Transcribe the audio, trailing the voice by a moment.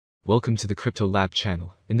Welcome to the Crypto Lab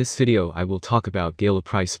channel. In this video I will talk about GALA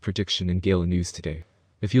price prediction and GALA news today.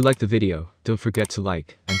 If you like the video, don't forget to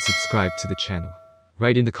like and subscribe to the channel.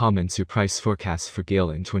 Write in the comments your price forecast for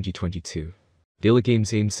GALA in 2022. GALA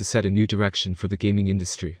Games aims to set a new direction for the gaming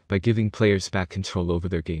industry by giving players back control over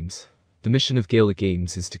their games. The mission of GALA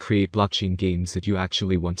Games is to create blockchain games that you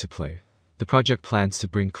actually want to play. The project plans to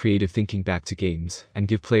bring creative thinking back to games and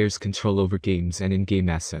give players control over games and in-game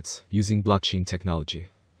assets using blockchain technology.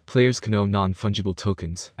 Players can own non-fungible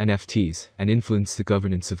tokens, NFTs, and influence the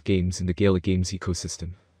governance of games in the GALA Games ecosystem.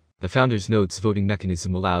 The Founders Nodes voting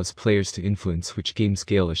mechanism allows players to influence which games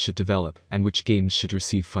GALA should develop and which games should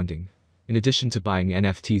receive funding. In addition to buying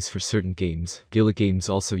NFTs for certain games, GALA Games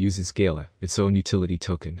also uses GALA, its own utility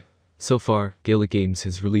token. So far, GALA Games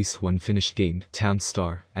has released one finished game, Town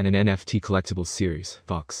Star, and an NFT collectible series,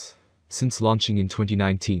 Vox. Since launching in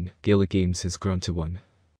 2019, GALA Games has grown to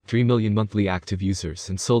 1.3 million monthly active users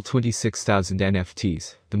and sold 26,000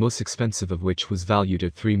 NFTs, the most expensive of which was valued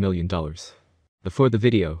at $3 million. Before the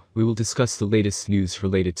video, we will discuss the latest news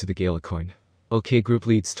related to the GALA coin. OK Group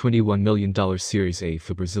leads $21 million Series A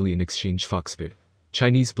for Brazilian exchange Foxbit.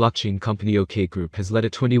 Chinese blockchain company OK Group has led a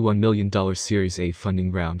 $21 million Series A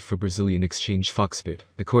funding round for Brazilian exchange Foxbit,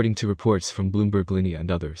 according to reports from Bloomberg Linea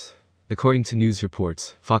and others. According to news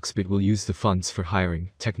reports, Foxbit will use the funds for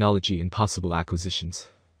hiring, technology and possible acquisitions.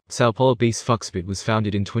 Sao Paulo-based Foxbit was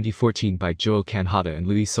founded in 2014 by João Canhada and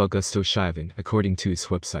Luis Augusto Chiavin, according to its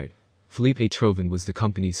website. Felipe Trovin was the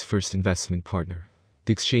company's first investment partner.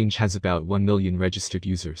 The exchange has about 1 million registered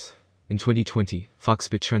users. In 2020,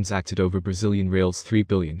 Foxbit transacted over Brazilian reals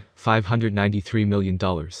 $3.593 billion,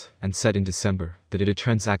 and said in December that it had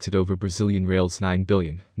transacted over Brazilian reals $9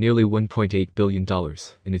 billion, nearly $1.8 billion,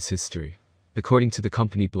 in its history. According to the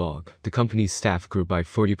company blog, the company's staff grew by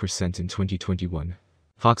 40% in 2021.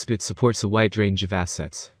 Foxbit supports a wide range of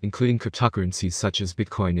assets, including cryptocurrencies such as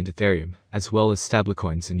Bitcoin and Ethereum, as well as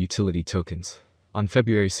stablecoins and utility tokens. On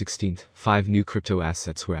February 16, 5 new crypto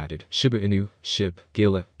assets were added: Shiba Inu, SHIB,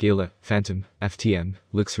 GALA, GALA, Phantom, FTM,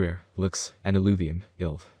 LuxRare, Lux, and Illuvium,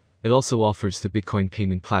 ILV. It also offers the Bitcoin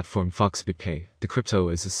payment platform Foxbit Pay, the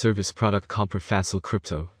crypto-as-a-service product Comprafacil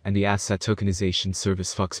Crypto, and the asset tokenization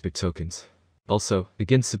service Foxbit Tokens. Also,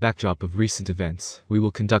 against the backdrop of recent events, we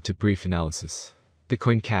will conduct a brief analysis.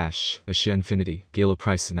 Bitcoin Cash, Axie Infinity, GALA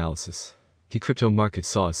price analysis. The crypto market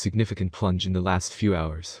saw a significant plunge in the last few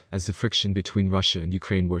hours, as the friction between Russia and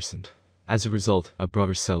Ukraine worsened. As a result, a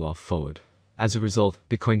broader sell-off followed. As a result,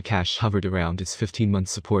 Bitcoin Cash hovered around its 15-month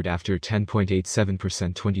support after a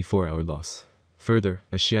 10.87% 24-hour loss. Further,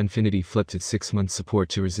 Axie Infinity flipped its 6-month support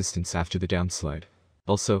to resistance after the downslide.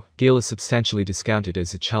 Also, GALA substantially discounted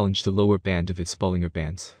as it challenged the lower band of its Bollinger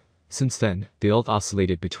Bands. Since then, the alt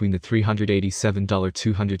oscillated between the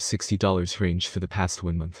 $387–$260 range for the past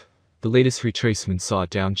 1 month. The latest retracement saw a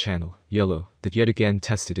down channel, yellow, that yet again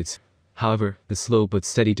tested its. However, the slow but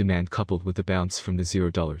steady demand coupled with the bounce from the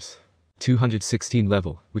 $0.216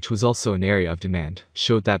 level, which was also an area of demand,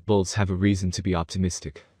 showed that bulls have a reason to be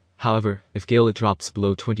optimistic. However, if GALA drops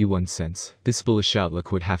below 21 cents, this bullish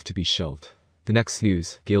outlook would have to be shelved. The next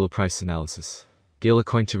news, GALA price analysis. GALA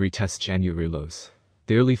coin to retest January lows.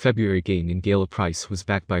 The early February gain in GALA price was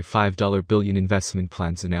backed by $5 billion investment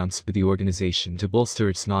plans announced by the organization to bolster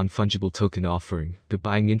its non-fungible token offering, by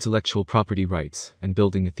buying intellectual property rights, and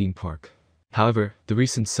building a theme park. However, the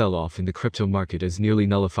recent sell-off in the crypto market has nearly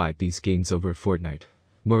nullified these gains over a fortnight.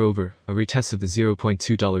 Moreover, a retest of the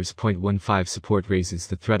 $0.2.15 support raises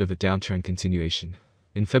the threat of a downtrend continuation.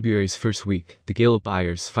 In February's first week, the GALA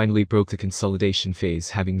buyers finally broke the consolidation phase,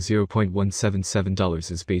 having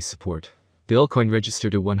 $0.177 as base support. The altcoin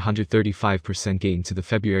registered a 135% gain to the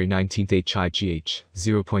February 19 HIGH,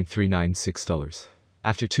 $0.396.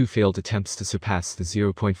 After 2 failed attempts to surpass the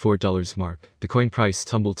 $0.4 mark, the coin price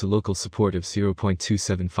tumbled to local support of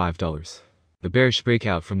 $0.275. The bearish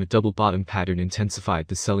breakout from a double bottom pattern intensified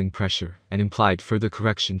the selling pressure and implied further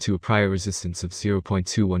correction to a prior resistance of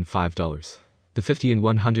 $0.215. The 50 and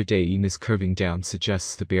 100-day EM is curving down,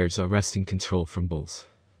 suggests the bears are wresting control from bulls.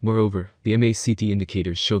 Moreover, the MACD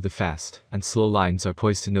indicators show the fast and slow lines are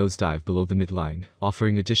poised to nosedive below the midline,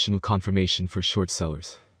 offering additional confirmation for short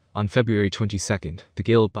sellers. On February 22, the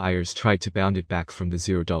GALA buyers tried to bound it back from the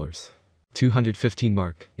 $0.215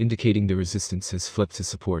 mark, indicating the resistance has flipped to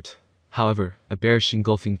support. However, a bearish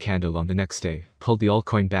engulfing candle on the next day pulled the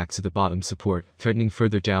altcoin back to the bottom support, threatening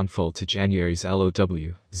further downfall to January's LOW,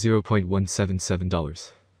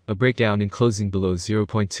 $0.177. A breakdown in closing below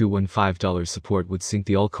 $0.215 support would sink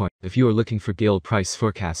the altcoin. If you are looking for GALA price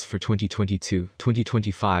forecasts for 2022,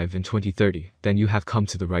 2025 and 2030, then you have come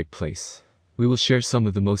to the right place. We will share some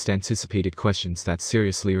of the most anticipated questions that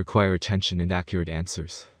seriously require attention and accurate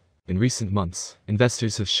answers. In recent months,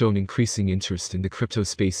 investors have shown increasing interest in the crypto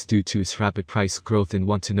space due to its rapid price growth and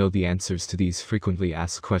want to know the answers to these frequently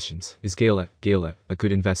asked questions. Is GALA a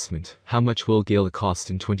good investment? How much will GALA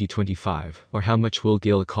cost in 2025? Or how much will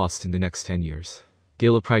GALA cost in the next 10 years?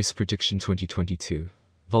 GALA price prediction 2022.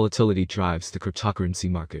 Volatility drives the cryptocurrency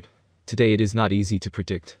market. Today it is not easy to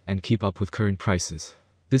predict and keep up with current prices.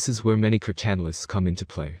 This is where many cryptanalysts come into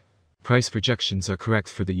play. Price projections are correct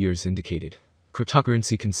for the years indicated.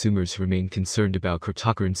 Cryptocurrency consumers remain concerned about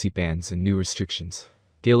cryptocurrency bans and new restrictions.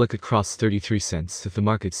 GALA could cross 33 cents if the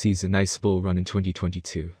market sees a nice bull run in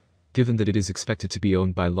 2022. Given that it is expected to be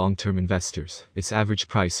owned by long-term investors, its average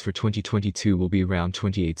price for 2022 will be around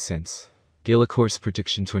 28 cents. GALA course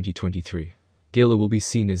prediction 2023. GALA will be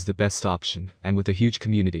seen as the best option, and with a huge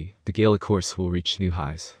community, the GALA course will reach new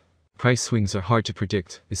highs. Price swings are hard to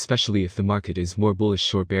predict, especially if the market is more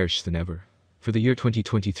bullish or bearish than ever. For the year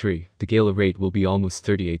 2023, the GALA rate will be almost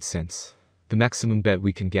 38 cents. The maximum bet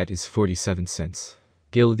we can get is 47 cents.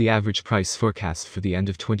 GALA the average price forecast for the end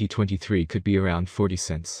of 2023 could be around 40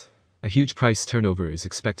 cents. A huge price turnover is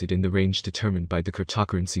expected in the range determined by the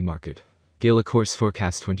cryptocurrency market. GALA course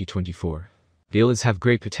forecast 2024. GALAs have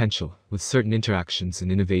great potential. With certain interactions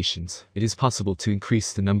and innovations, it is possible to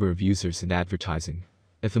increase the number of users and advertising.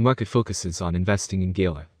 If the market focuses on investing in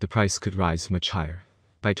GALA, the price could rise much higher.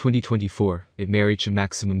 By 2024, it may reach a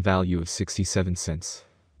maximum value of 67 cents.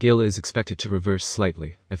 GALA is expected to reverse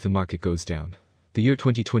slightly if the market goes down. The year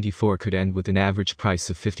 2024 could end with an average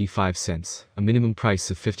price of 55 cents, a minimum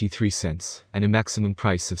price of 53 cents, and a maximum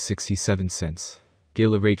price of 67 cents.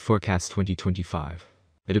 GALA rate forecast 2025.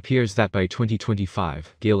 It appears that by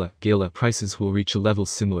 2025, GALA prices will reach a level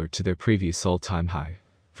similar to their previous all-time high.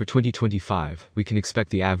 For 2025, we can expect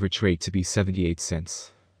the average rate to be 78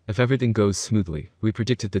 cents. If everything goes smoothly, we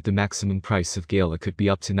predicted that the maximum price of GALA could be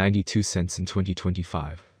up to 92 cents in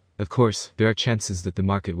 2025. Of course, there are chances that the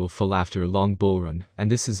market will fall after a long bull run, and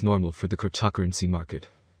this is normal for the cryptocurrency market.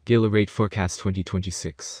 GALA rate forecast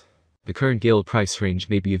 2026. The current GALA price range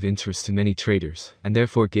may be of interest to many traders, and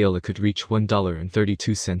therefore GALA could reach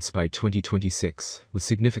 $1.32 by 2026, with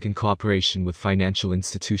significant cooperation with financial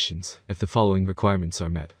institutions, if the following requirements are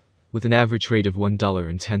met. With an average rate of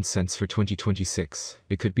 $1.10 for 2026,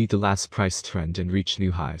 it could beat the last price trend and reach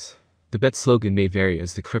new highs. The bet slogan may vary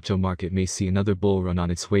as the crypto market may see another bull run on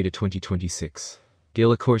its way to 2026.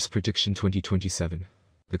 GALA course prediction 2027.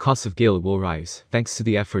 The cost of GALA will rise, thanks to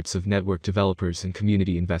the efforts of network developers and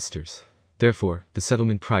community investors. Therefore, the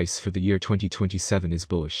settlement price for the year 2027 is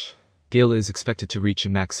bullish. GALA is expected to reach a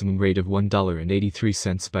maximum rate of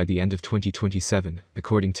 $1.83 by the end of 2027,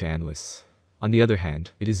 according to analysts. On the other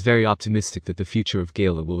hand, it is very optimistic that the future of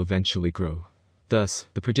GALA will eventually grow. Thus,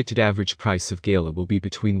 the predicted average price of GALA will be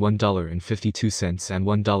between $1.52 and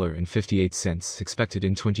 $1.58 expected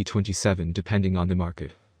in 2027 depending on the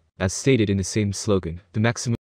market. As stated in the same slogan, the maximum